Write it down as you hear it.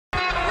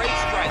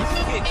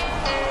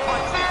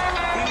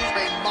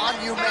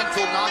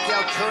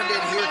crowd turned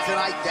in here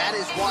tonight. That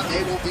is what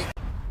they will be.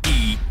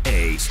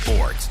 EA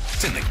Sports.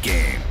 It's in the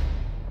game.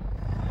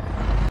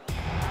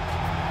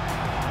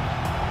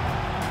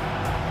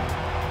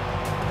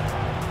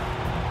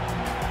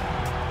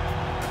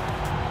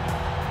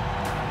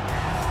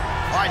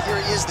 All right,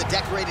 here he is, the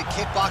decorated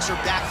kickboxer,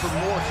 back for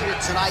more here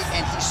tonight,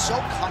 and he's so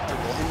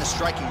comfortable in the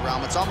striking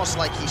realm. It's almost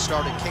like he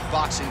started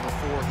kickboxing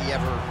before he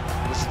ever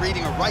was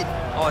reading or writing.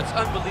 Oh, it's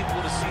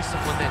unbelievable to see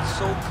someone that's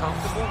so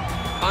comfortable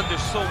under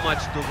so much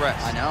duress.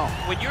 I know.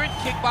 When you're in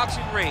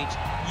kickboxing range,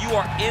 you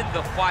are in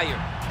the fire.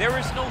 There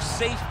is no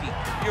safety.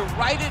 You're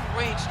right in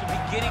range to be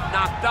getting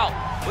knocked out,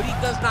 but he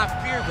does not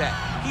fear that.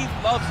 He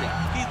loves it.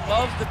 He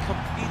loves the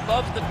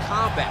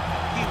combat.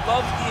 He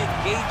loves the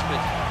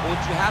engagement. But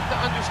what you have to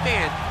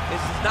understand is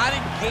he's not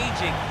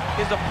engaging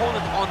his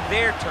opponents on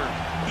their terms.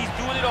 He's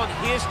doing it on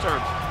his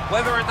terms.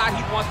 Whether or not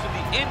he wants to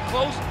be in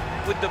close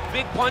with the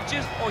big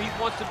punches or he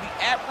wants to be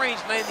at range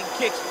landing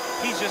kicks,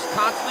 he's just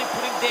constantly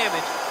putting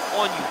damage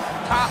on you.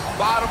 Top,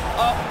 bottom,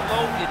 up,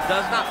 low, it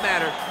does not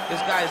matter.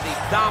 This guy is a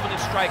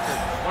dominant striker,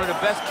 one of the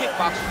best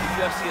kickboxers the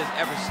UFC has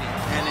ever seen.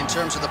 And in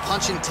terms of the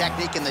punching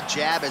technique and the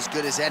jab, as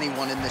good as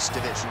anyone in this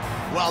division.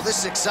 Well, this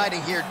is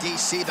exciting here,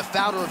 DC. The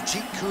founder of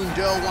Jeet Kune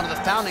Do, one of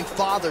the founding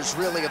fathers,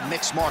 really, of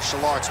mixed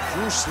martial arts,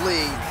 Bruce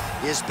Lee,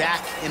 is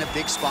back in a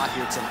big spot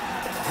here tonight.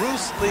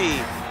 Bruce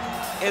Lee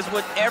is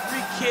what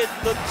every kid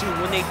looked to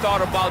when they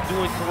thought about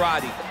doing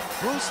karate.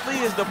 Bruce Lee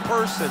is the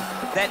person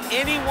that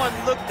anyone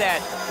looked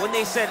at when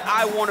they said,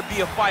 I want to be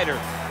a fighter.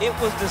 It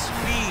was the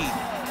speed,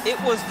 it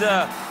was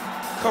the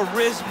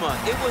charisma,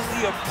 it was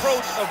the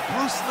approach of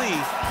Bruce Lee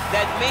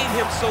that made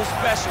him so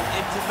special.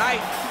 And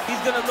tonight,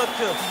 he's going to look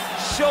to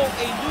show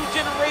a new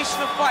generation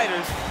of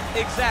fighters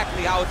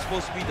exactly how it's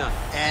supposed to be done.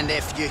 And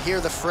if you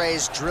hear the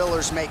phrase,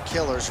 drillers make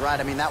killers, right?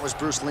 I mean, that was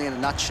Bruce Lee in a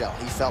nutshell.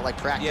 He felt like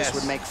practice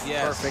would make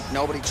perfect.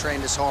 Nobody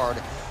trained as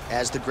hard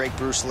as the great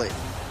Bruce Lee.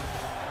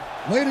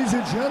 Ladies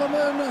and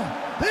gentlemen,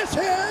 this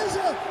is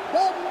the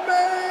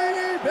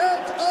main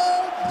event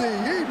of the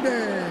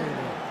evening.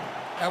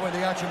 And when the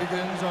action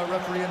begins, our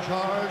referee in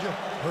charge,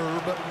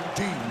 Herb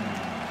Dean.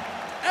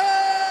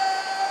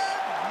 And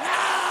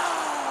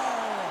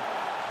now,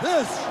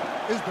 this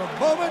is the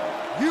moment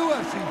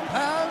UFC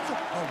fans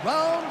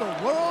around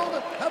the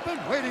world have been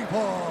waiting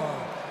for.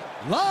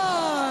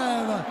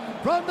 Live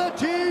from the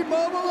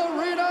T-Mobile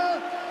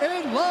Arena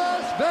in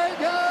Las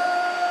Vegas.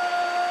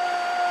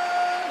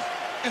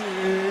 It's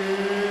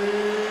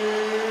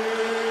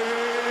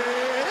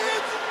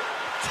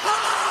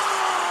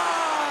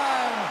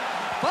time!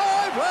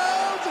 5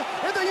 rounds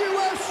in the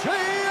UFC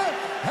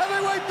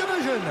heavyweight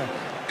division.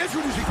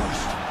 Introducing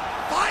first,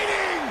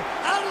 fighting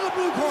out of the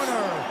blue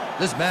corner.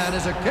 This man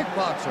is a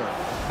kickboxer,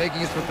 making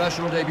his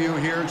professional debut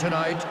here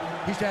tonight.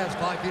 He stands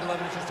 5 feet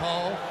 11 inches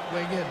tall,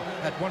 weighing in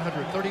at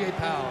 138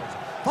 pounds.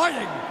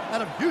 Fighting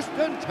out of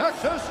Houston,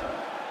 Texas,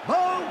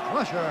 Bone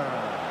Crusher.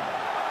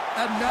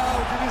 And now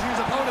introducing his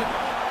opponent,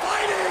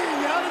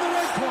 fighting out of the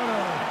red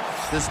corner.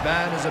 This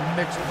man is a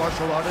mixed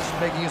martial artist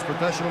making his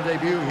professional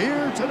debut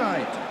here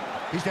tonight.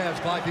 He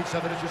stands 5 feet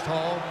 7 inches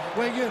tall,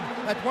 weighing in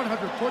at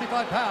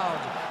 145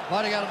 pounds.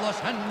 Fighting out of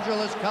Los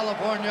Angeles,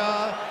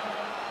 California,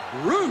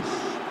 Bruce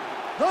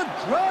the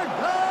Dragon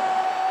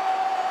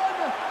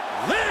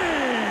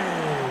Lee.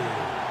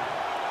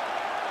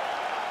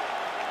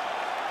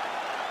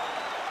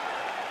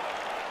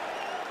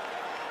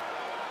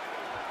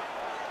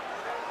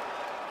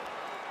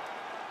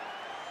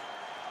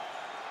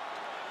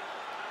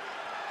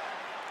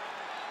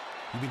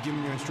 You've been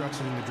given your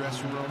instructions in the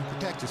dressing room.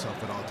 Protect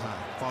yourself at all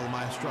times. Follow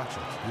my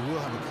instructions. You will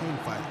have a clean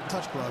fight.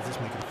 Touch gloves, let's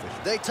make it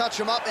official. They touch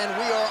him up, and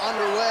we are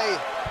underway.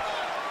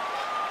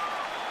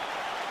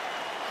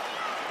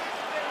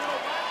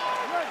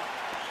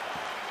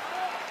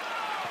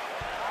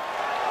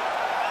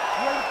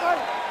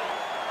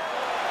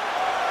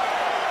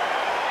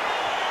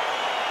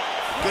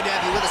 Good to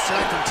have you with us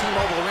tonight from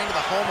T-Mobile Arena,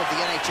 the home of the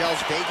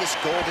NHL's Vegas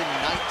Golden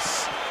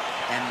Knights,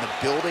 and the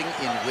building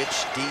in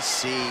which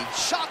DC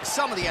shocked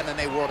some of the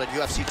MMA world at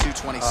UFC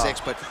 226,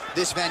 but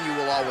this venue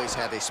will always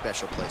have a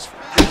special place for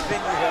me. This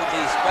venue holds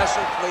a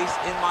special place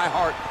in my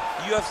heart.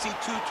 UFC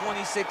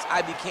 226,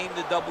 I became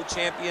the double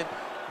champion.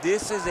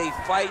 This is a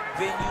fight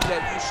venue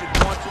that you should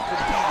want to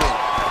compete in.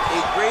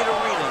 A great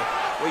arena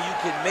where you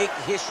can make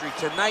history.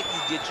 Tonight,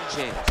 you get your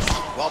chance.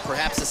 Well,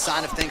 perhaps a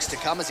sign of things to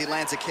come as he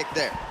lands a kick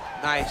there.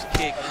 Nice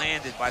kick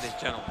landed by this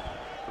gentleman.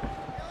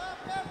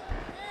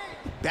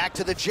 Back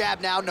to the jab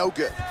now, no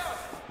good.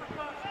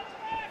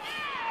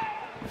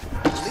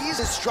 Lee's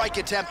strike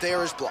attempt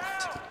there is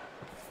blocked.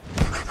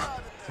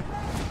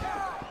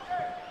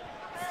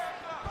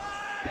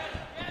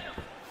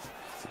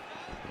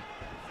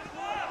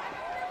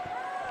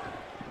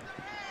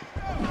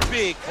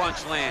 Big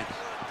punch lands.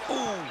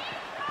 Ooh.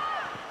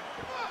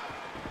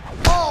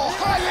 Oh,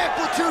 high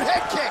amplitude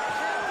head kick.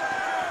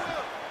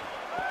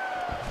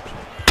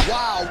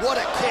 Wow, what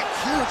a kick.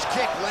 Huge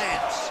kick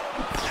lands.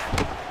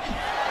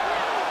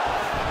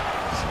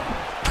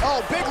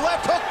 Oh, big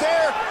left hook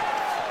there.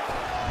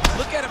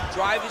 Look at him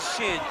drive his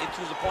shin into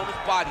his opponent's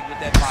body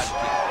with that body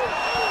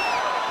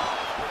kick.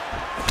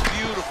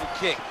 beautiful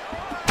kick.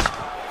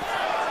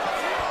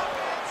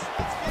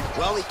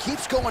 Well, he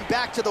keeps going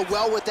back to the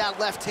well with that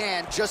left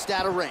hand, just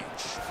out of range.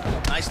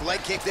 Nice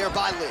leg kick there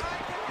by Lee.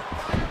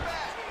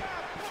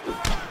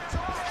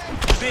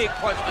 Big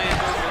punch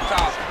lands over the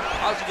top.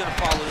 How's he gonna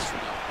follow this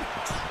one up?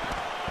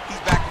 He's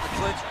back in the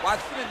clinch. Watch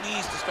for the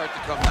knees to start to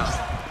come down.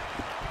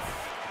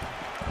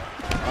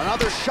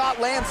 Another shot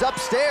lands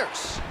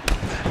upstairs.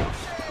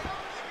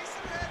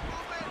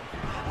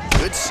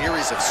 Good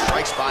series of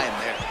strikes by him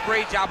there.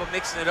 Great job of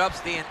mixing it up,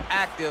 staying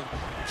active,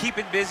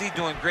 keeping busy,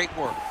 doing great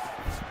work.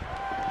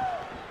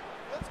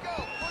 Let's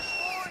go. Push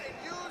forward and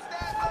use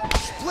that.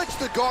 Splits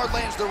the guard,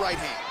 lands the right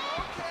hand.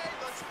 Okay,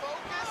 let's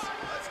focus.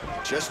 Let's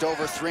focus. Just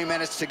over 3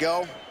 minutes to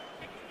go.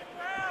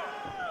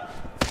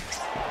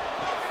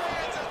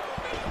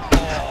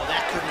 Oh,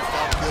 that couldn't have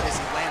felt good as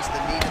he lands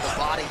the knee to the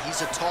body.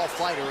 He's a tall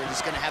fighter, and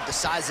he's going to have the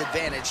size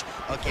advantage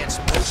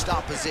against most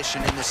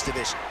opposition in this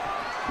division.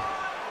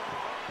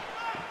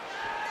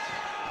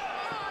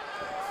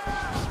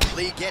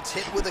 Lee gets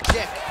hit with a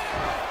kick.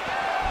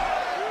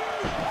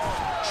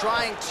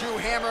 Trying to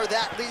hammer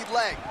that lead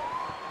leg.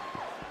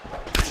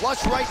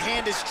 Flush right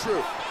hand is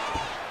true.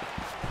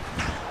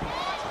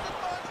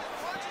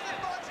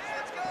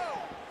 Let's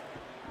go.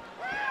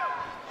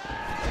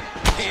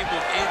 Came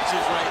in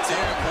inches right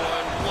there,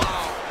 boy.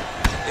 Wow.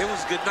 It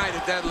was good night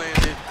if that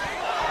landed.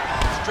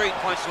 Straight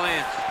punch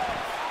lands.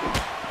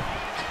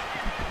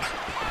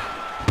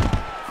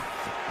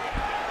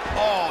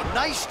 Oh,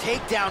 nice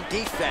takedown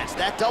defense.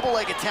 That double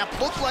leg attempt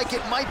looked like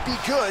it might be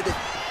good.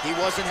 He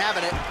wasn't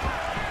having it.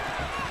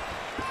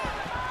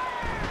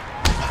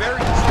 Very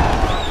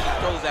strong. He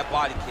throws that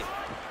body kick.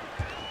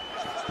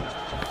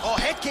 Oh,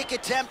 head kick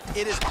attempt.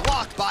 It is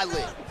blocked by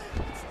Lee.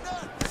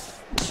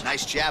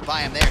 Nice jab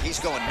by him there. He's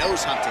going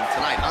nose hunting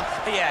tonight, huh?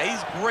 Yeah,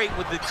 he's great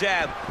with the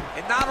jab.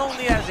 And not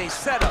only as a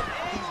setup,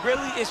 he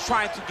really is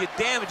trying to get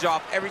damage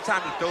off every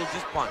time he throws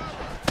this punch.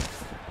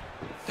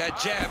 That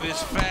jab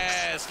is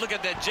fast. Look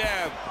at that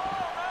jab.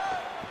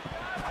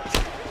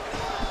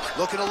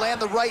 Looking to land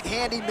the right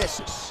hand, he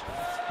misses.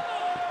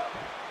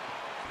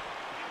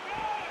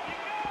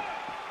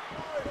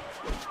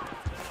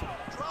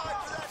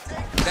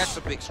 That's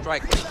a big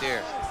strike right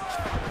there.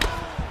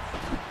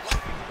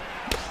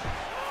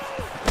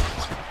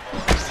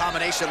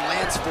 Combination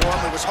lands for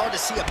him. It was hard to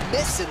see a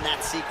miss in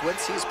that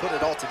sequence. He's put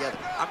it all together.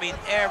 I mean,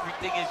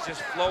 everything is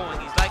just flowing.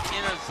 He's like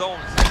in a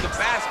zone. It's like a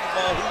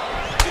basketball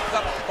who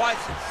becomes twice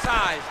in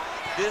size.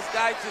 This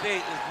guy today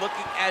is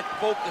looking at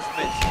focus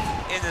mitts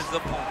in his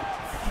opponent.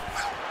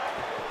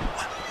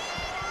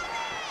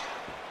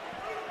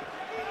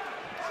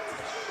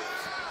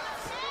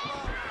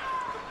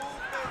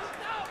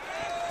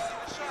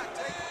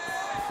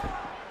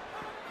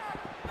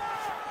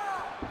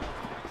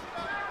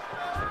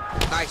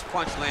 Nice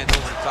punch lands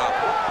over the top.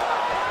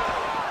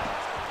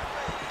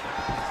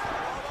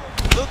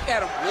 Look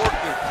at him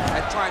working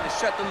at trying to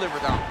shut the liver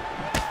down.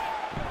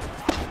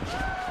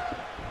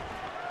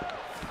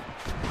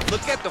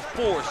 Look at the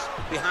force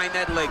behind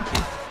that leg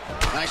kick.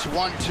 Nice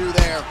 1-2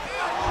 there.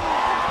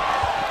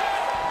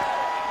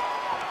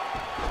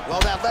 Well,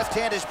 that left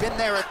hand has been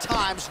there at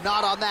times,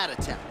 not on that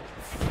attempt.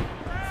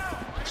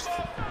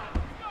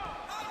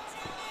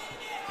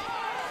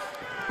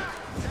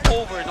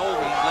 Over and over,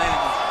 he's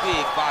landing these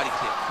big body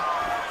kicks.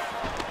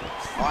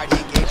 All right, he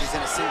engages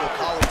in a single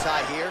collar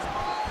tie here,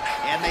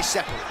 and they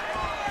separate.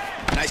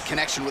 Nice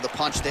connection with a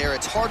punch there.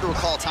 It's hard to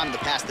recall a time in the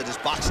past that his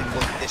boxing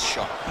looked this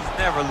sharp. He's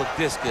never looked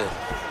this good.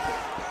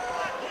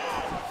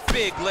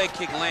 Big leg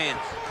kick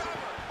lands.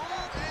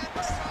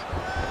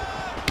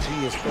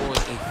 He is throwing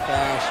a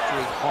fast,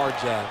 straight, hard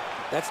jab.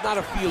 That's not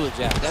a feeler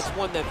jab. That's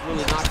one that's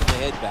really knocking the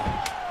head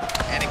back.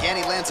 And again,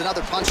 he lands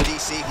another punch,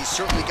 DC. He's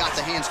certainly got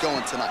the hands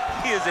going tonight.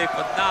 He is a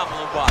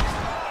phenomenal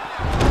boxer.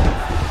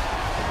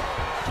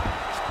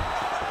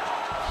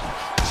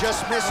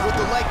 Just missed with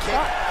the leg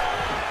kick.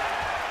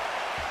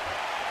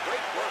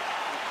 Great work.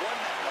 You won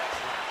that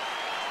last round.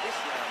 This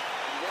round,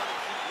 you want to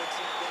keep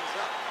mixing things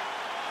up.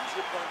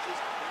 Use your punches,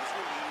 use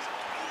your knees,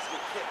 use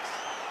your kicks.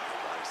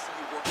 I want to see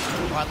you work.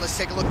 All right, let's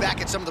take a look back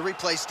at some of the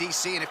replays,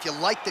 DC. And if you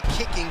like the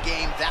kicking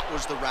game, that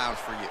was the round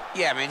for you.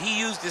 Yeah, man, he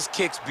used his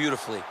kicks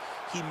beautifully.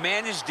 He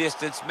managed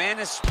distance,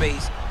 managed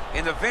space,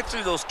 and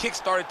eventually those kicks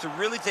started to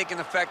really take an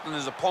effect on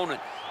his opponent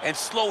and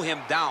slow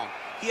him down.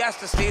 He has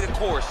to stay the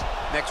course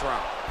next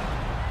round.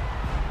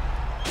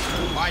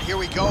 All right, here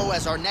we go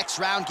as our next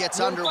round gets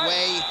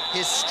underway.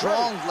 His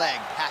strong leg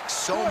packs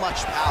so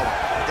much power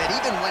that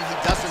even when he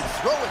doesn't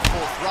throw it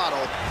full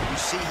throttle, you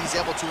see he's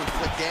able to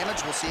inflict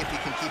damage. We'll see if he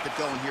can keep it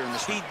going here in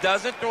this round. He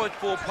doesn't throw it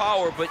full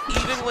power, but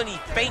even when he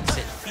feints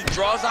it, he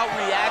draws out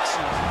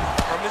reactions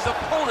from his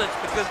opponents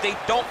because they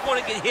don't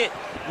want to get hit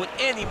with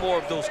any more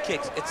of those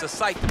kicks. It's a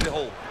sight to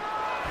behold.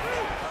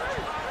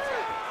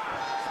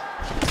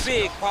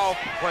 Big,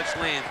 powerful punch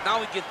lands. Now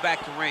he gets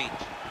back to range.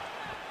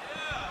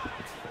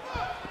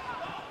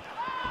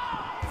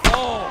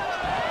 Oh!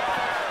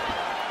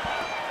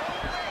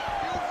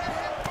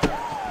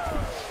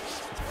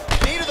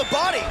 Knee to the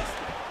body.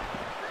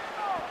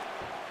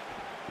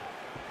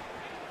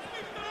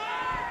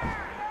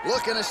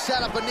 Looking to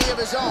set up a knee of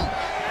his own.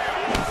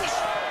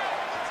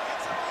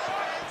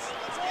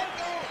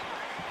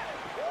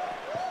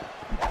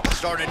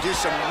 Starting to do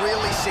some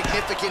really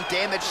significant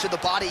damage to the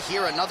body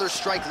here. Another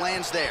strike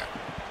lands there.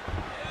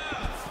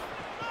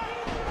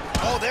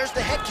 Oh, there's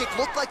the head kick.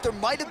 Looked like there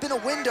might have been a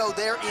window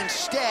there.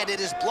 Instead, it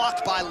is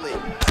blocked by Lee.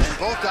 And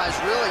both guys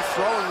really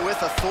throwing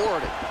with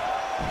authority.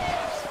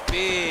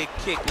 Big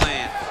kick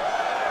lands.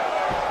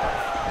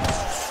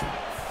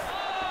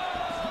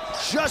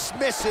 Just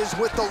misses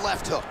with the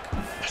left hook.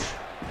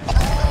 You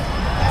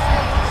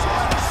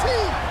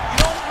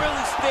don't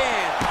really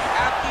stand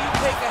after you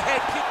take a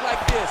head kick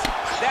like this.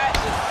 That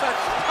is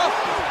such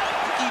toughness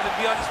to even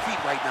be on his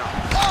feet right now.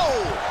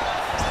 Oh!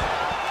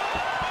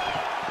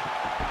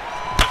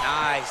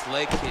 Nice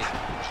leg kick.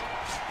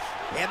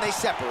 And they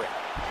separate.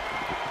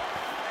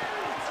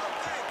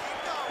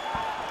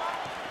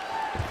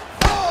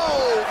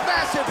 Oh!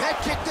 Massive head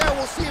kick there.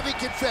 We'll see if he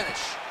can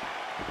finish.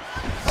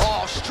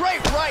 Oh,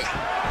 straight right.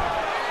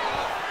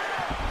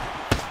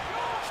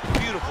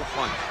 Beautiful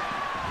punch.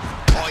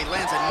 Oh, he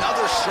lands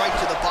another strike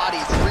to the body,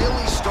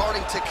 really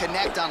starting to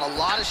connect on a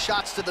lot of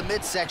shots to the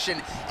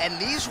midsection, and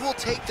these will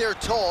take their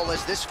toll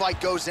as this fight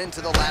goes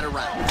into the latter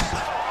rounds.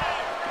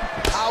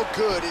 How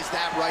good is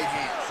that right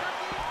hand?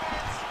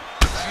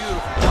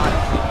 Beautiful body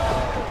kick.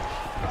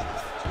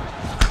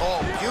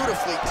 Oh,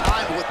 beautifully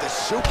timed with the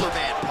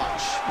Superman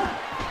punch.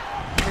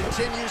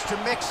 Continues to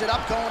mix it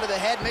up, going to the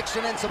head,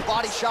 mixing in some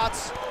body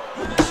shots.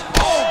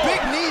 Oh, big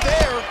knee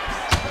there.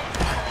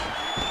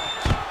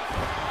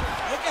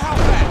 Look at how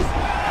fast.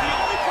 The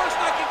only person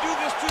I can do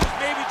this to is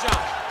maybe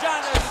John. John,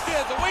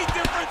 there's a weight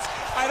difference.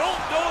 I don't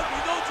know if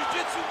you know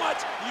jiu-jitsu much.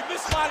 You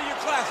miss a lot of your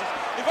classes.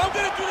 If I'm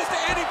going to do this to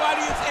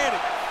anybody, it's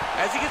Eddie.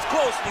 As he gets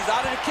close and he's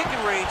out of the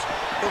kicking range,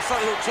 he'll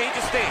change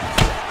his stance.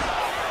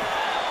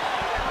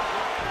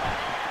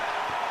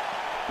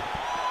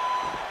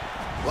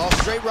 Well,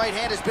 straight right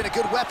hand has been a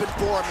good weapon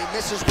for him. He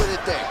misses with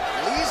it there.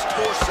 Lee's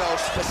torso,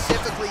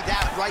 specifically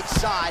that right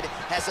side,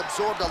 has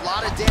absorbed a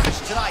lot of damage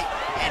tonight.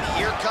 And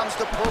here comes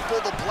the purple,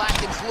 the black,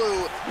 and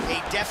blue. A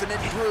definite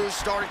bruise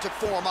starting to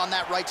form on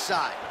that right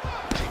side.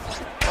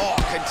 Oh,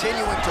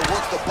 continuing to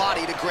work the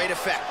body to great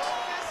effect.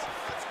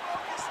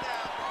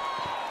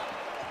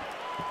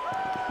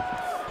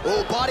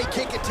 Oh, body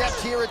kick attempt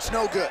here. It's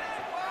no good.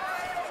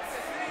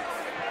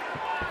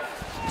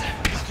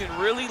 You can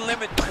really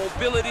limit the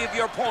mobility of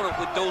your opponent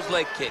with those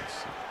leg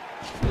kicks.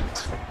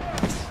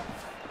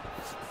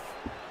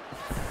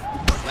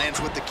 Lands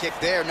with the kick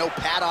there. No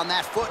pad on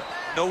that foot.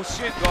 No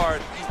shin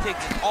guard. He's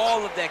taking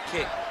all of that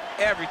kick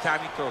every time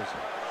he throws it.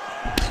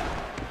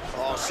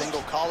 Oh,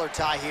 single collar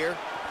tie here.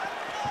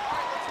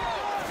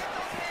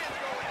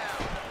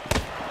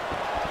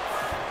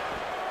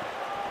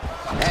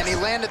 And he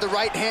landed the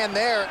right hand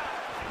there.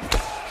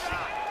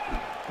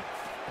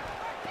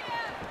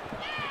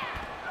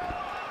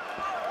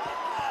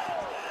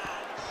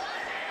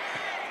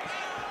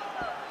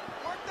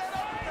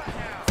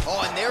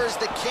 Oh, and there is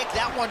the kick.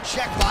 That one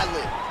checked by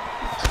Lee.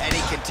 And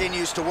he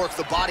continues to work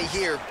the body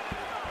here.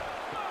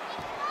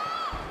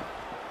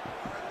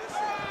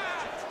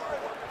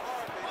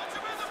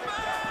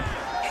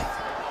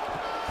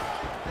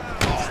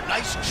 Oh,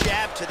 nice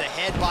jab to the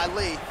head by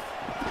Lee.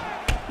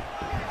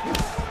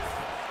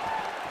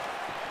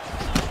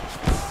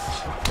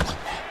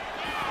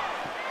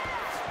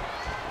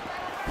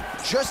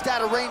 Just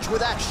out of range with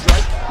that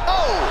strike.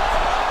 Oh!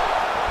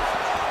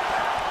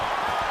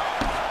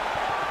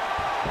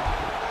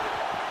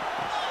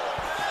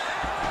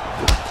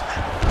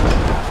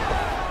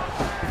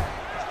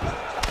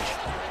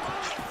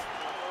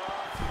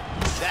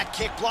 That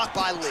kick blocked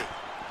by Lee.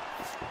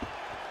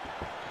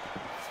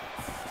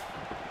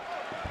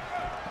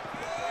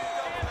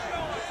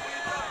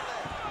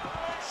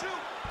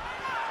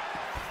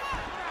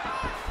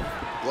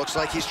 Looks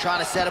like he's trying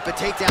to set up a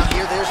takedown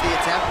here. There's the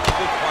attempt.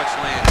 Good punch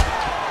landed.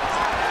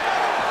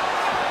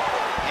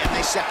 And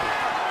they separate.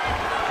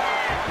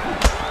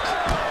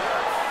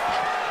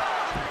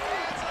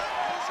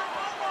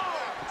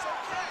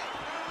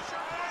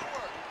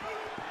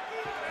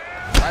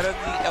 Right under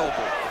the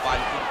elbow, the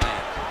body kick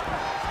lands.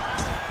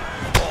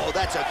 Oh,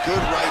 that's a good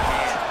right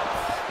hand.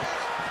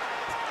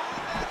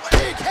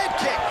 Big head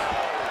kick.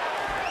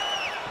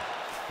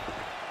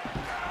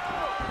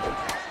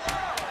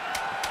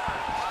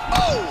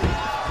 Oh!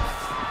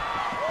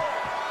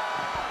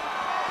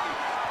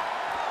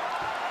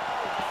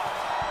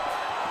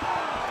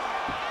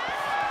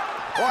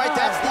 All right,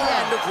 that's the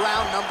end of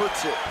round number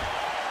 2.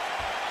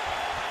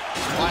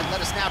 All right,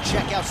 let us now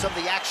check out some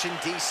of the action,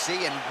 DC,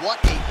 and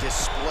what a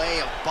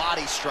display of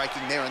body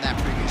striking there in that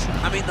previous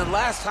round. I mean, the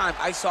last time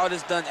I saw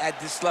this done at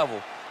this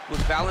level was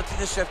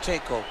Valentina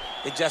Shevchenko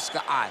and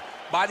Jessica Ai.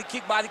 Body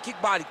kick, body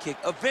kick, body kick.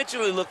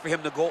 Eventually look for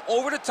him to go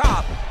over the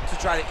top to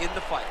try to end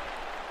the fight.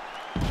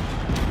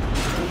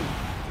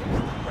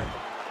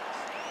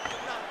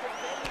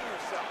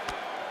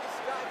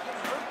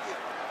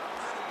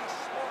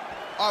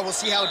 All right, we'll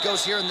see how it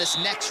goes here in this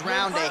next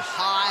round. A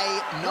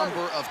high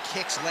number of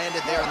kicks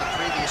landed there in the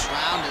previous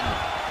round, and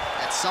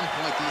that at some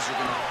point, these are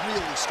going to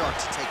really start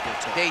to take their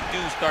toll. They do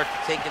start to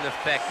take an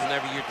effect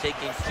whenever you're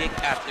taking kick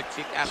after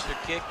kick after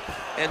kick.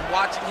 And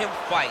watching him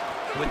fight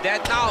with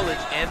that knowledge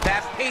and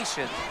that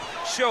patience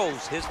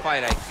shows his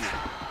fight IQ.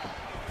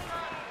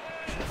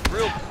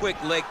 Real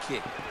quick leg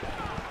kick.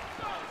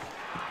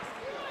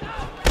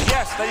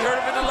 Yes, they heard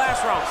him in the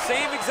last round.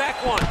 Same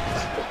exact one.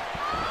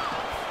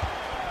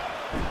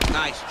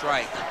 Nice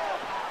strike.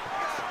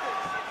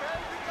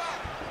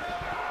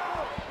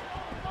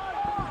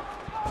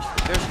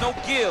 There's no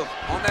give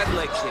on that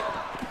leg kick.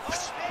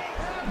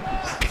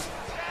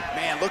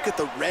 Man, look at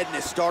the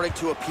redness starting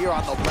to appear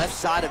on the left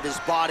side of his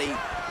body.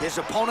 His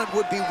opponent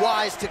would be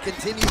wise to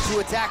continue to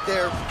attack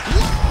there.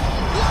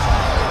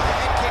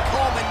 Head kick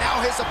home, and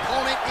now his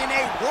opponent in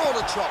a world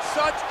of trouble.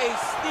 Such a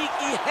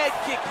sneaky head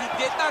kick. He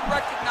did not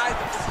recognize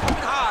it was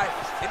coming high,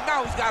 and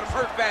now he's got him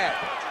hurt bad.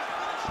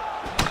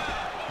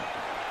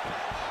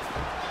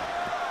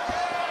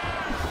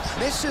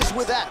 Misses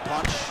with that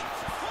punch.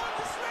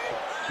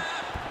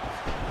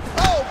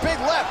 Oh, big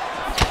left.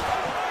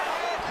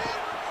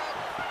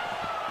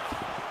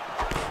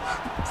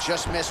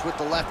 Just missed with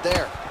the left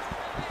there.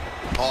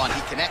 Oh, and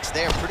he connects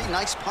there. Pretty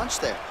nice punch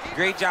there.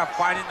 Great job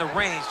finding the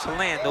range to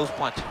land those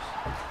punches.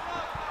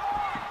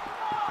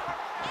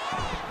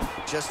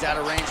 Just out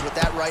of range with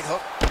that right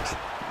hook.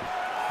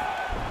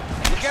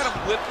 Look at him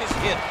whip his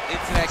hip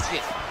into that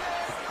kick.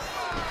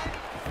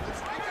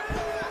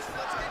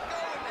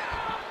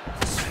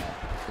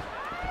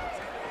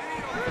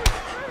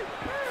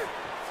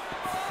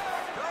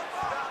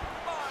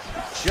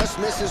 Just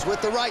misses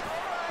with the right.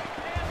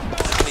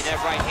 I mean,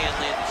 that right hand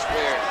landed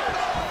square.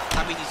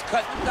 I mean, he's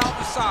cutting him down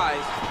the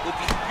sides with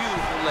these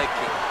beautiful leg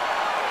kicks.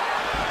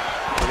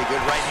 Pretty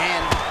good right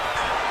hand.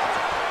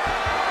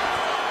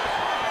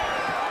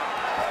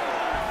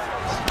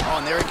 Oh,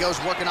 and there he goes,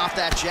 working off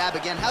that jab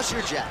again. How's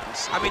your jab?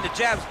 I mean, the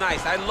jab's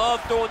nice. I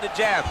love throwing the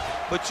jab,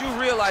 but you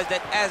realize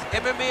that as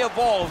MMA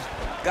evolves,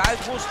 guys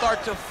will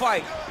start to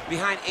fight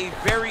behind a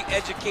very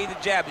educated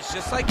jab. It's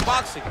just like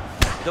boxing.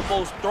 The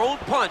most thrown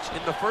punch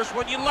in the first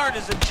one you learn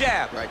is a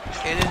jab. Right.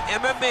 And in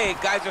MMA,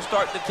 guys are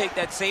starting to take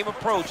that same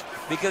approach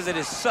because it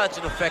is such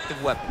an effective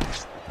weapon.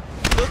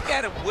 Look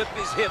at him whip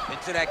his hip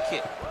into that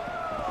kick.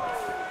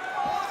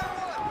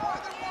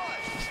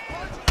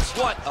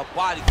 What a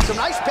body kick. Some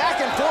nice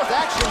back and forth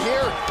action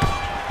here.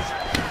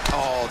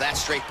 Oh, that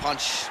straight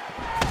punch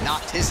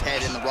knocked his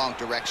head in the wrong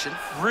direction.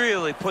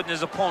 Really putting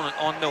his opponent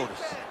on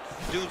notice.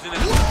 Dude's in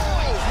his...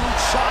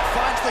 Huge shot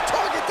finds the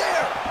target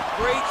there.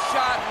 Great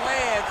shot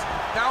lands.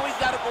 Now he's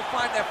got to go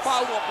find that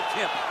follow-up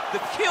attempt.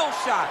 The kill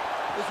shot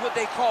is what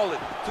they call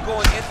it to go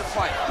and end the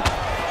fight.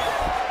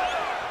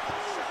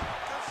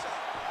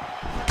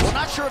 Well,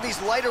 not sure if he's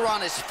lighter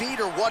on his feet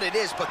or what it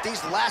is, but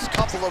these last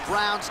couple of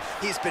rounds,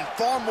 he's been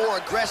far more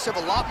aggressive,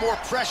 a lot more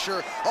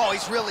pressure. Oh,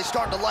 he's really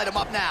starting to light him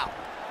up now.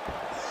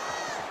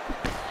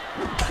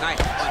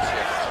 Nice punch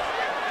here.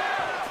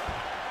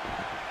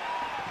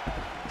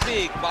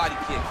 Big body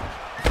kick.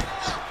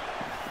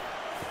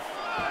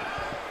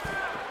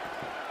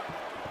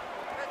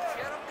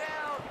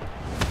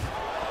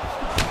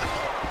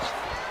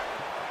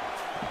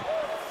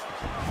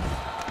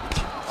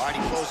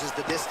 Already closes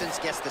the distance,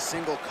 gets the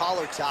single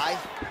collar tie.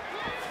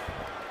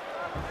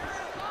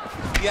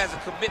 He has a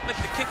commitment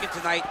to kicking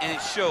tonight, and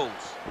it shows.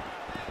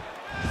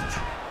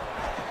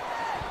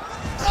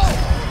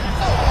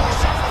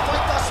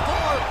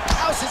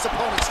 How's his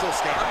opponent still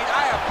standing? I mean,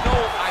 I have no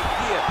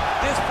idea.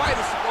 This fight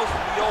is supposed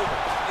to be over.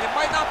 And it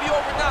might not be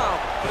over now,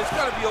 but it's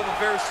going to be over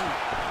very soon.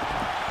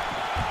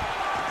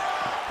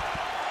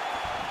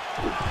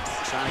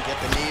 Trying to get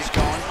the knees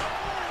going.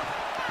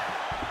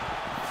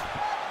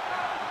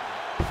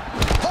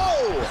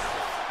 Oh!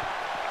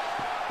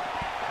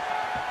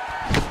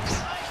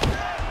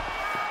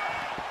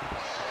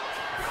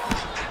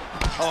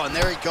 Oh, and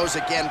there he goes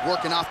again,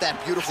 working off that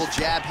beautiful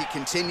jab. He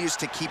continues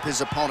to keep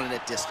his opponent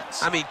at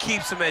distance. I mean,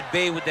 keeps him at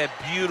bay with that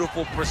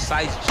beautiful,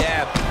 precise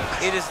jab.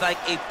 It is like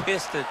a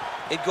piston.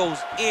 It goes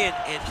in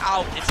and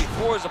out, and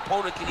before his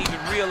opponent can even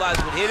realize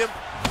what hit him,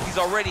 he's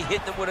already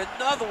hitting him with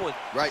another one.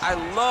 Right. I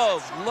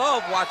love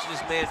watching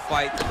this man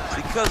fight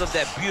because of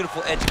that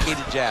beautiful,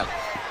 educated jab.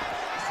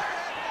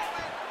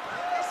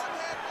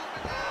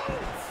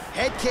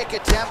 Head kick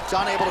attempt,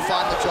 unable to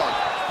find the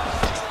target.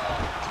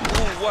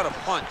 Ooh, what a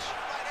punch.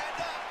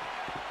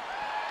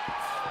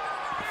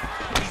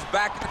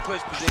 Back in the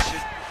clinch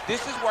position.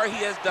 This is where he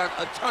has done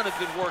a ton of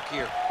good work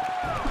here.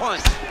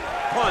 Punch,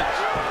 punch,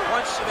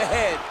 punch to the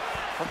head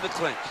from the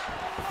clinch.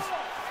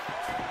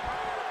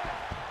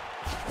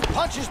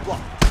 Punch is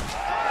blocked.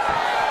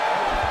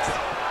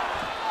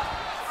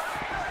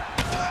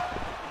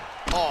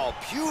 Oh,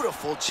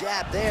 beautiful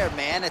jab there,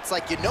 man. It's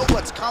like you know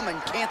what's coming,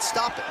 can't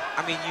stop it.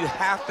 I mean, you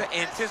have to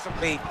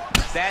anticipate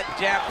that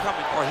jab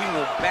coming or he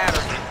will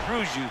batter and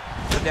bruise you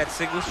with that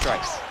single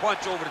strike.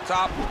 Punch over the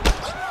top.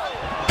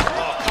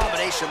 Oh,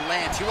 combination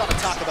lands. You want to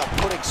talk about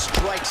putting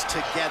strikes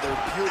together.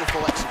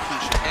 Beautiful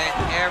execution. And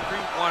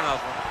every one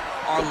of them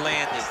are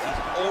landed.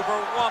 He's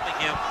overwhelming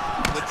him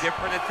with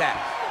different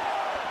attacks.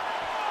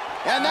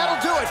 And that'll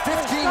do it.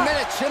 15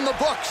 minutes in the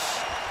books.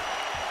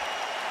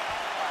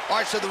 All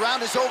right, so the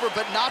round is over,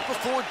 but not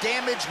before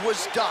damage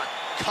was done.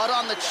 Cut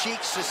on the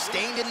cheek,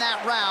 sustained in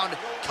that round.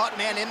 Cut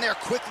man in there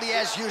quickly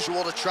as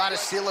usual to try to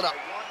seal it up.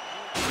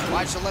 All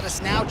right, so let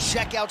us now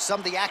check out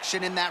some of the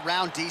action in that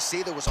round,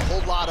 DC. There was a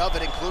whole lot of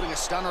it, including a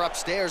stunner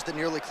upstairs that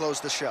nearly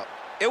closed the show.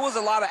 It was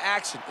a lot of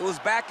action. It was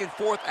back and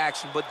forth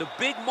action, but the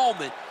big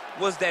moment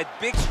was that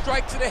big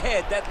strike to the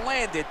head that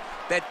landed,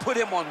 that put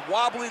him on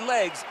wobbly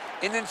legs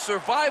and in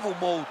survival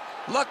mode.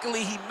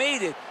 Luckily, he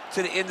made it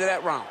to the end of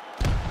that round.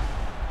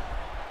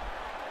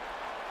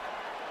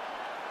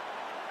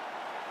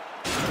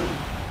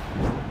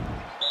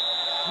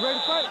 Ready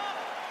to fight?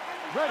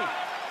 Ready.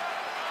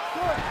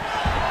 Good.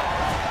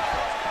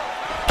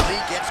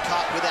 Lee gets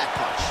caught with that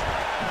punch.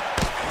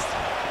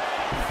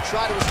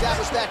 Try to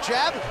establish that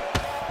jab.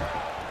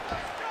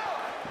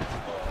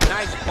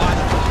 Nice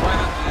body right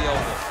under the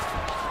elbow.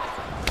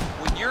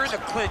 When you're in a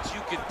clinch,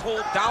 you can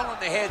pull down on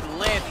the head and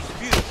land these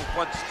beautiful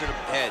punches to the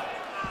head.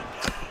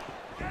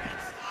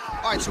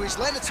 All right, so he's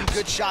landed some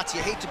good shots.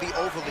 You hate to be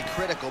overly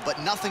critical, but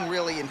nothing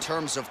really in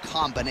terms of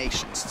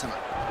combinations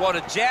tonight. Well,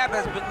 the jab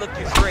has been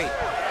looking great.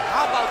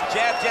 How about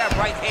jab, jab,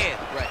 right hand?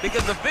 Right.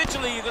 Because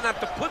eventually you're going to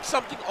have to put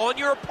something on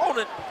your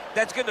opponent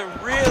that's going to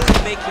really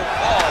make him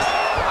pause.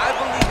 I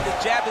believe the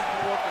jab has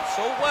been working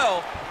so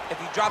well, if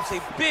he drops a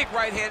big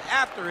right hand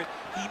after it,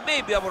 he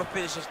may be able to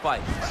finish his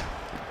fight.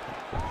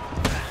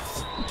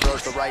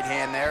 Throws the right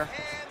hand there.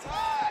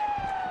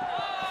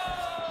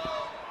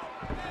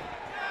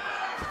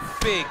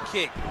 Big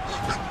kick.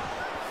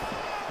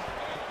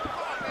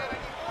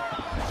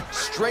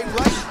 Straight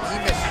right, he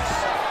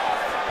misses.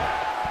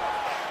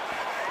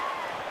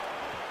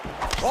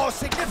 Oh,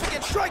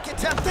 significant strike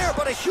attempt there,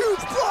 but a huge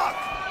block.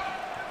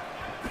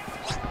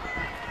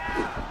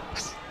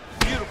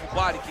 Beautiful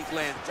body kick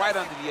lands right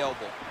under the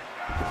elbow.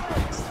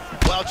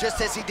 Well,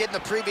 just as he did in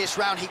the previous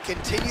round, he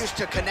continues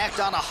to connect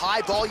on a high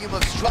volume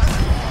of strikes.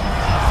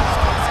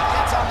 As he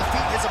gets on the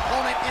feet, his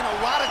opponent in a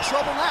lot of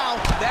trouble now.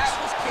 That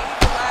was Cain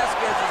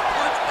Velasquez's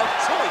punch of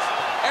choice.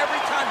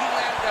 Every time he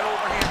landed that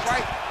overhand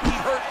right, he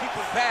hurt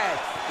people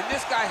bad. And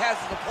this guy has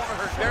his opponent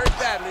hurt very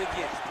badly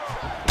again.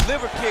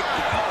 Liver kick,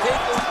 if you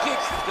take those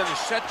kicks, it's gonna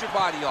shut your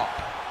body off.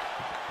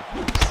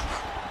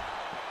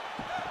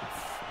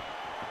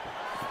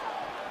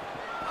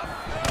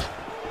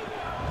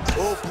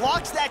 Oh,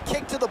 blocks that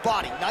kick to the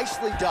body.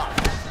 Nicely done.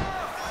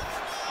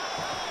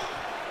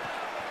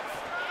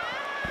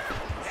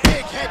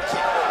 Big head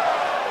kick.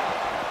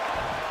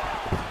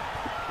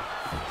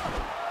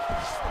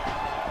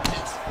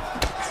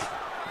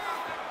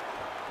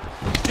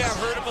 Jab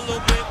hurt him a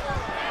little bit.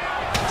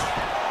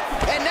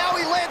 And now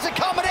he lands a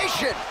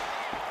combination.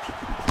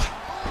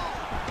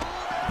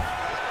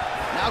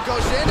 Now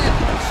goes in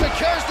and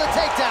secures the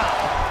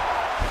takedown.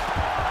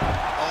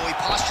 Oh, he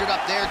postured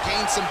up there,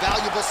 gained some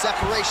valuable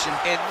separation.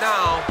 And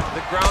now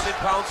the ground and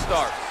pound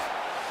starts.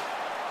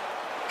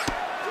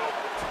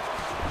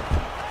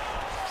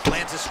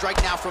 Lands a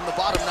strike now from the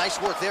bottom.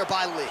 Nice work there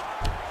by Lee.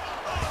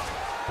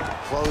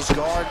 Close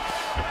guard.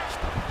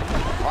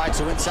 All right,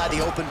 so inside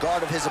the open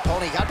guard of his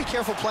opponent. You got to be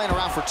careful playing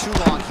around for too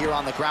long here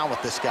on the ground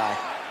with this guy.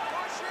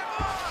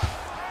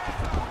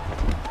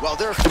 Well,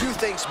 there are few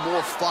things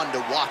more fun to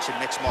watch in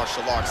mixed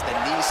martial arts than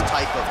these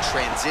type of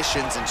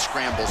transitions and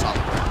scrambles on the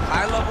ground.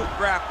 High-level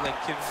grappling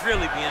can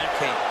really be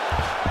entertaining.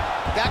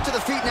 Back to the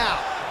feet now.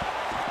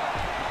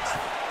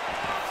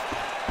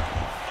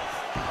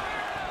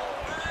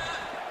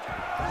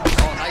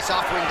 Oh, nice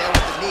offering there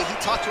with the knee. He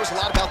talked to us a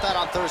lot about that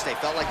on Thursday.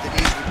 Felt like the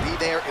knees would be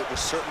there. It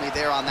was certainly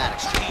there on that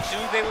exchange. He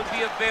knew they would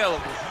be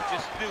available. He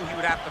just knew he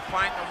would have to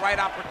find the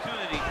right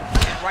opportunity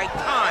and right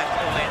time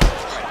to land the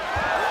strike.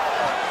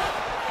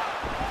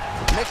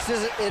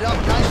 Mixes it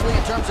up nicely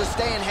in terms of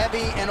staying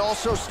heavy and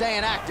also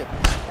staying active.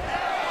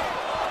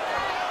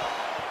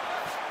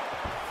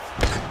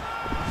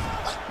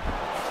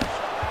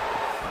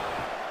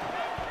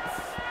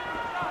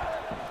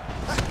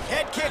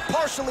 Head kick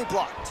partially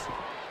blocked.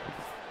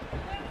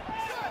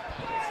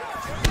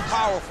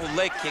 Powerful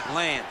leg kick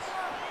lands.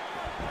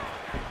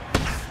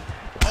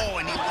 Oh,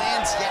 and he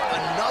lands yet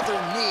another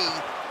knee.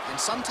 And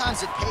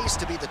sometimes it pays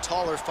to be the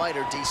taller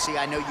fighter, DC.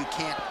 I know you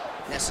can't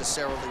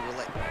necessarily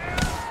relate.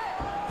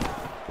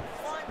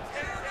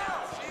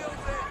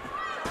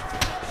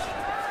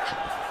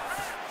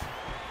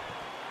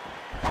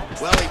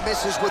 Well, he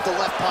misses with the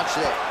left punch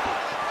there.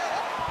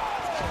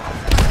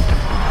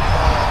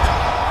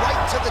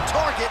 Right to the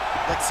target.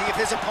 Let's see if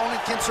his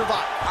opponent can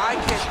survive. I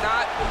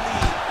cannot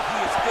believe he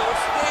is still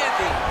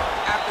standing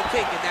after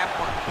taking that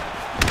punch.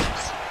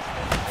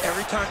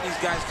 Every time these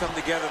guys come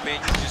together,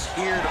 man, you just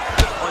hear the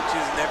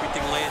punches and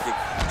everything landing.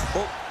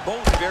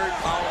 Both very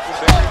powerful,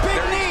 very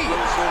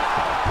explosive.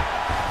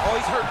 Oh,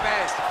 he's hurt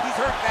bad. He's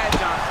hurt bad,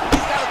 John.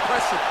 He's got to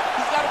press him.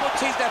 He's got to go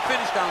chase that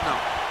finish down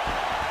now.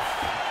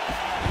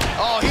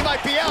 Oh, he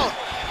might be out.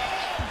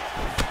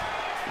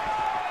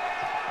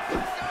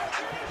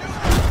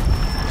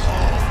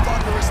 Oh,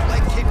 thunderous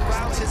leg kick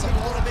grounds his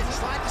opponent,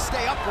 trying to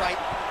stay upright.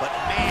 But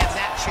man,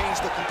 that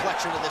changed the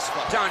complexion of this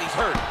fight. Johnny's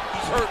hurt.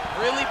 He's hurt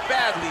really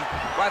badly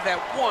by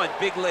that one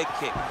big leg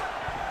kick.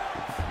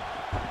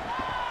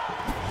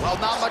 Well,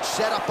 not much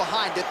setup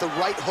behind it. The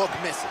right hook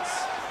misses.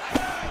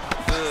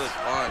 Good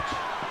punch.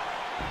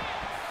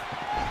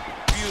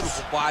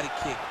 Beautiful body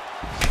kick.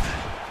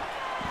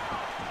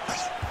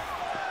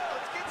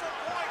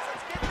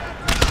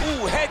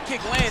 Ooh, head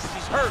kick lands.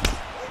 He's hurt.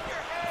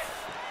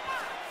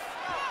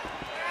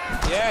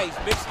 Yeah, he's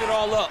mixing it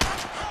all up.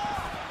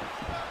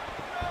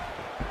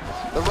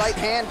 The right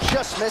hand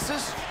just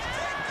misses.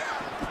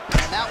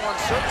 And that one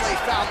certainly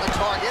found the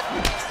target.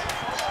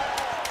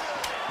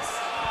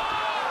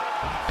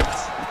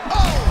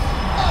 Oh!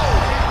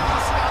 And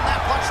DC on that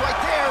punch right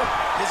there.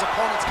 His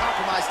opponent's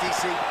compromised,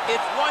 DC.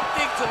 It's one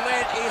thing to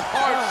land a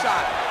hard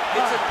shot.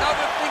 It's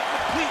another thing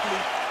completely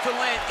to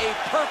land a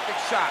perfect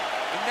shot.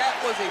 And that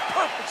was a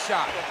perfect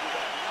shot.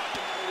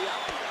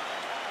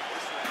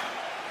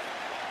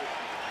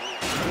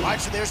 All right,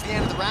 so there's the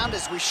end of the round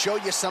as we show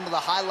you some of the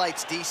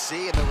highlights, DC,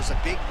 and there was a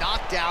big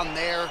knockdown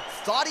there.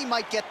 Thought he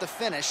might get the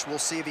finish. We'll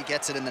see if he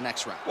gets it in the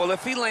next round. Well,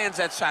 if he lands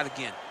that shot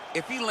again,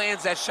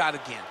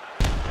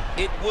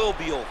 it will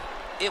be over.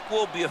 It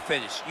will be a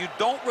finish. You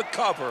don't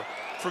recover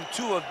from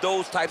two of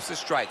those types of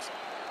strikes.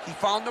 He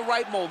found the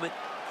right moment,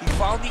 he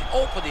found the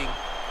opening,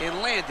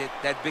 and landed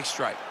that big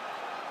strike.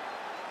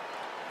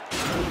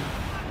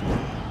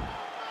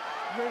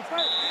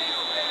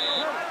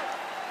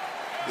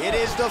 It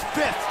is the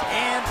fifth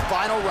and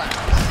final round.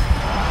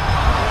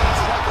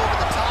 Struck over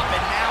the top,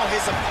 and now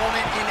his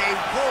opponent in a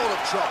world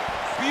of trouble.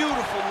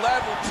 Beautiful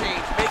level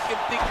change. Make him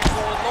think you're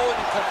going low, and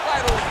he comes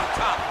right over the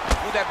top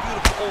with that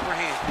beautiful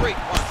overhand. Great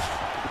punch.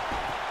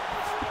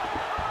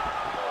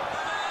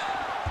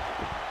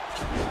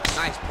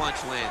 Nice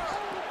punch lands.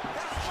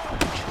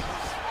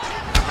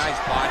 Nice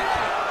body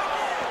kick.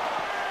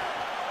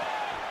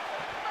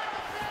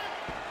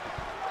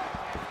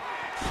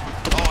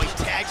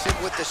 Tags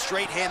him with the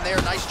straight hand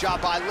there. Nice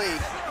job by Lee.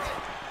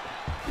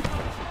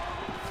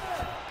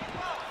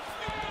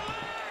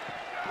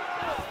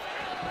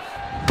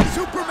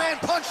 Superman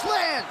punch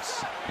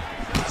lands.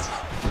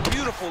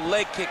 Beautiful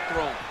leg kick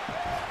thrown.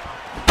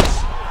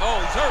 Oh,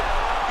 he's hurt.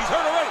 He's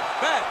hurt already.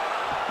 Bad.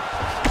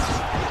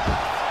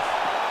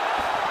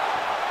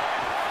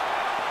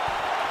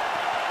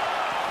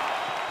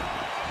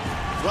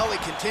 Well, he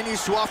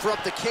continues to offer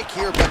up the kick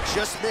here, but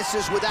just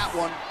misses with that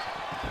one.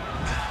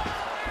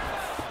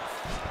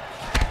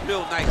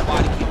 Real nice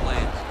body kick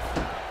lands.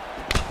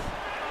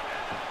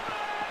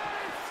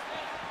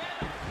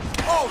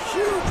 Oh,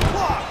 huge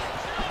block!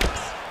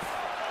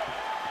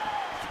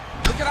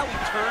 Look at how he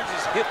turns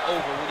his hip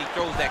over when he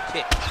throws that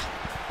kick.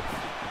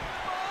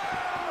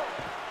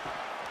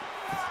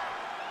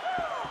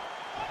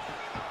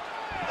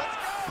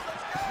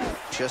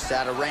 Just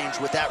out of range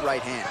with that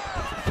right hand.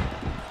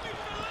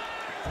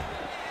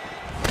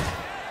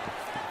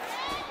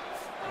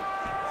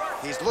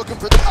 He's looking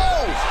for the...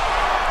 Oh!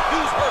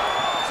 Dude's hurt.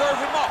 Serve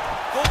him up.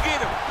 Go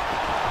get him.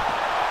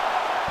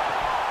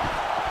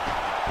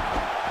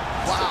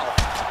 Wow.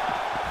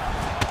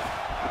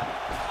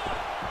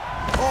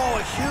 Oh,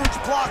 a huge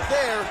block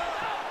there.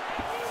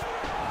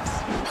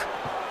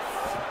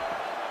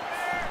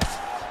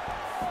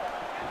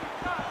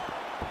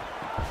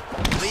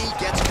 Lee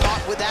gets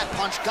caught with that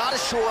punch. Got to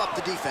shore up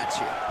the defense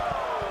here.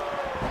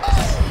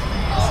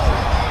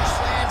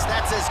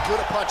 That's as good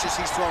a punch as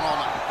he's thrown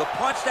all night. The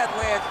punch that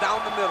lands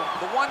down the middle,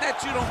 the one that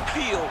you don't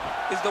feel,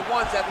 is the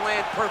ones that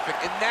land perfect,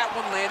 and that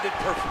one landed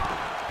perfect.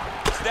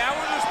 That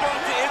one was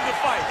thrown to end the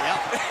fight.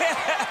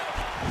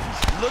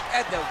 Yep. Look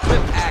at the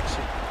whip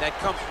action that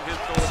comes from him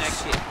throwing that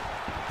kick.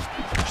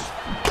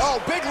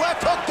 Oh, big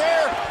left hook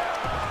there.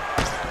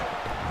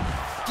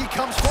 He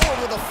comes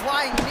forward with a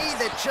flying knee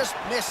that just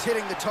missed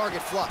hitting the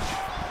target flush.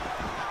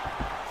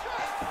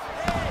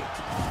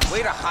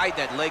 Way to hide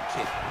that leg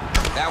kick.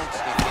 That one's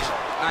sneaking in.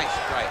 Nice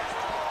strike.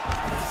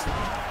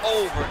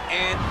 Over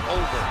and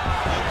over.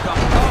 You come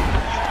up,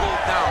 you go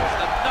down.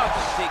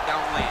 Another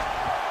takedown land.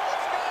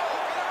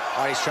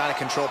 All right, he's trying to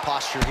control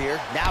posture here.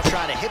 Now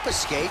trying to hip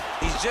escape.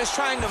 He's just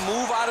trying to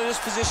move out of this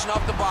position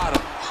up the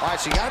bottom. All right,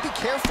 so you got to be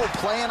careful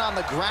playing on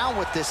the ground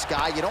with this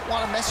guy. You don't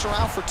want to mess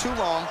around for too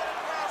long.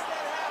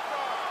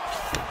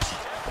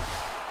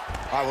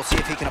 All right, we'll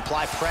see if he can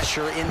apply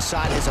pressure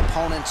inside his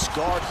opponent's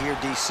guard here,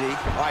 DC.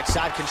 All right,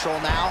 side control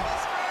now.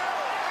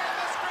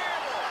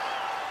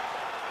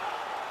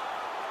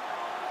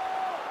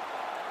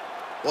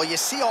 Well, you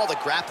see all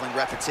the grappling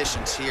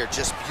repetitions here.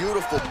 Just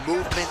beautiful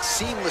movement,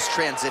 seamless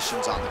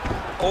transitions on the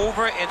ground.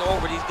 Over and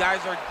over, these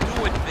guys are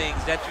doing things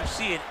that you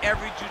see in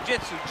every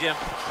jiu-jitsu gym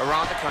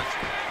around the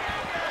country.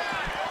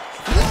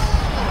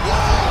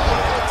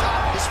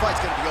 This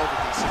fight's going to be over,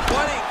 DC.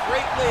 What a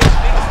great way of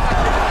mixing up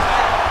his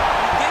attack.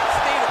 He didn't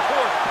stay the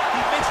course.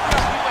 He mixed it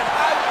up. He went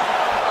high with his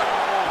opponent,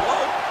 going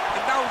low,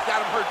 and now he's got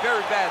him hurt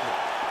very badly.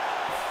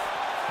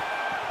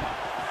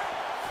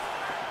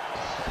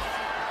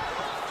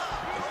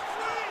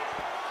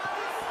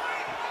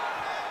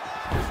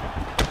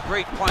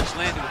 Great punch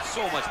landed with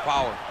so much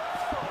power.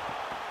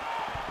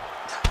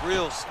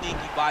 Real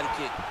sneaky body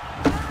kick.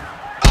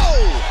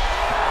 Oh!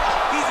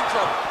 He's in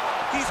trouble.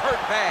 He's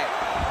hurt bad.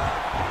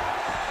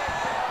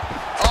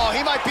 Oh,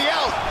 he might be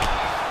out.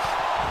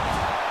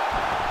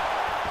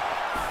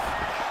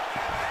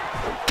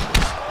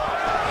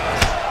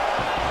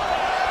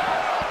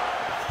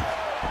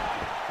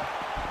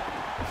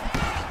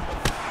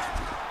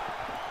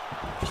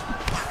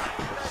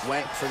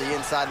 Went for the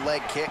inside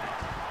leg kick.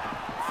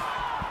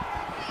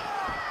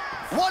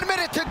 1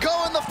 minute to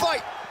go in the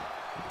fight.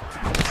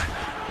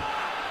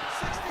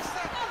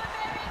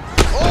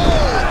 Oh!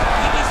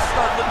 He needs to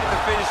start looking to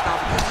finish now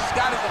because he's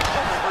got his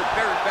opponent hurt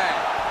very bad.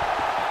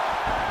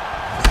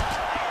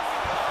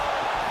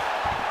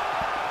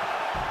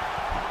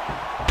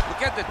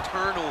 Look at the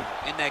turnover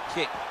in that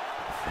kick.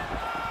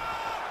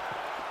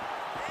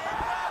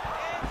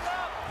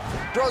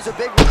 Throws a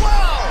big one.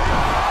 Wow!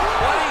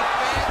 What a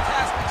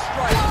fantastic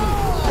strike.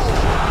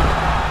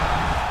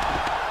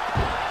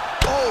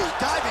 Oh,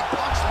 diving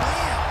punch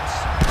lands.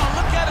 Oh,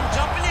 look at him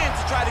jumping in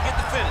to try to get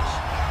the finish.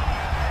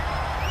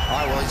 All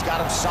right, well, he's got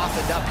him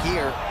softened up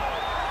here.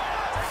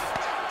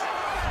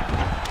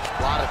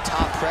 A lot of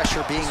top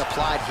pressure being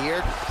applied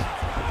here.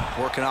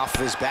 Working off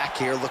of his back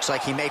here. Looks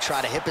like he may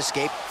try to hip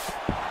escape.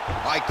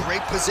 All right,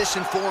 great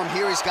position for him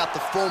here. He's got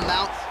the full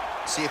mount.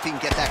 See if he can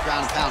get that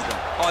ground and pound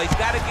going. Oh, he's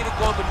got to get it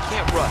going, but he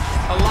can't rush.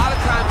 A lot of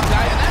times,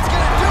 guys... And that's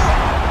going to do it!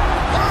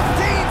 Herb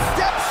Dean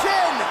steps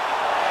in!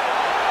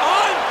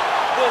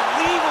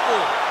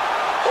 Unbelievable!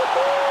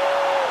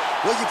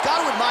 Well, you've got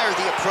to admire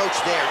the approach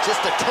there.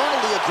 Just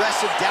eternally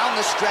aggressive down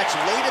the stretch,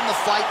 late in the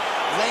fight,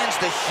 lands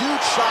the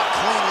huge shot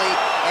cleanly,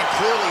 and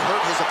clearly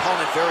hurt his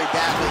opponent very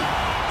badly.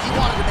 He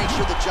wanted to make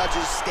sure the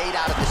judges stayed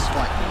out of this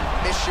fight.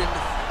 Mission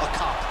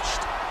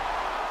accomplished.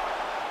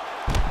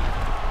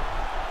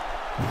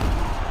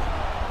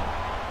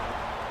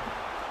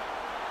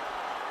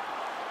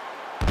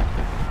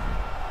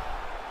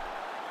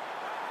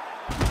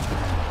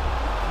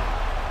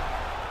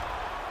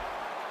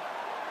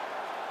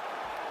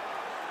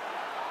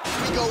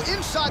 Go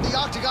inside the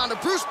octagon to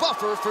Bruce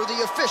Buffer for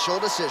the official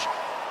decision.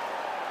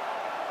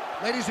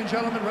 Ladies and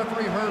gentlemen,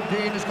 referee Herb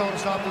Dean has called a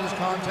stop to this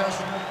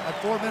contest at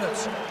 4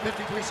 minutes,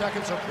 53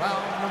 seconds of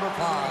round number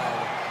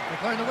 5.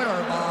 Declaring the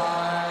winner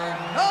by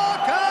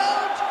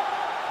knockout,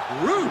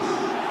 Bruce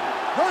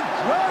the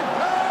Dragon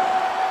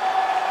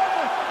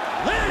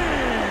Lee!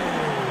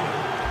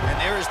 And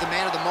there is the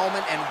man of the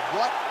moment, and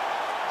what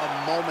a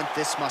moment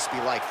this must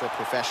be like for a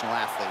professional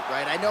athlete,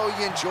 right? I know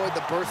you enjoyed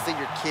the birth of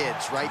your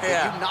kids, right?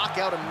 Yeah. But you knock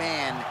out a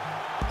man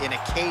in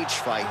a cage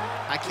fight,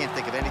 I can't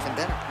think of anything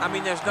better. I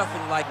mean, there's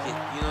nothing like it.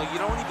 You know, you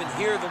don't even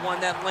hear the one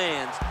that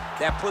lands,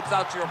 that puts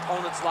out your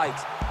opponent's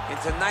lights.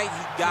 And tonight,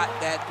 he got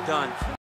that done.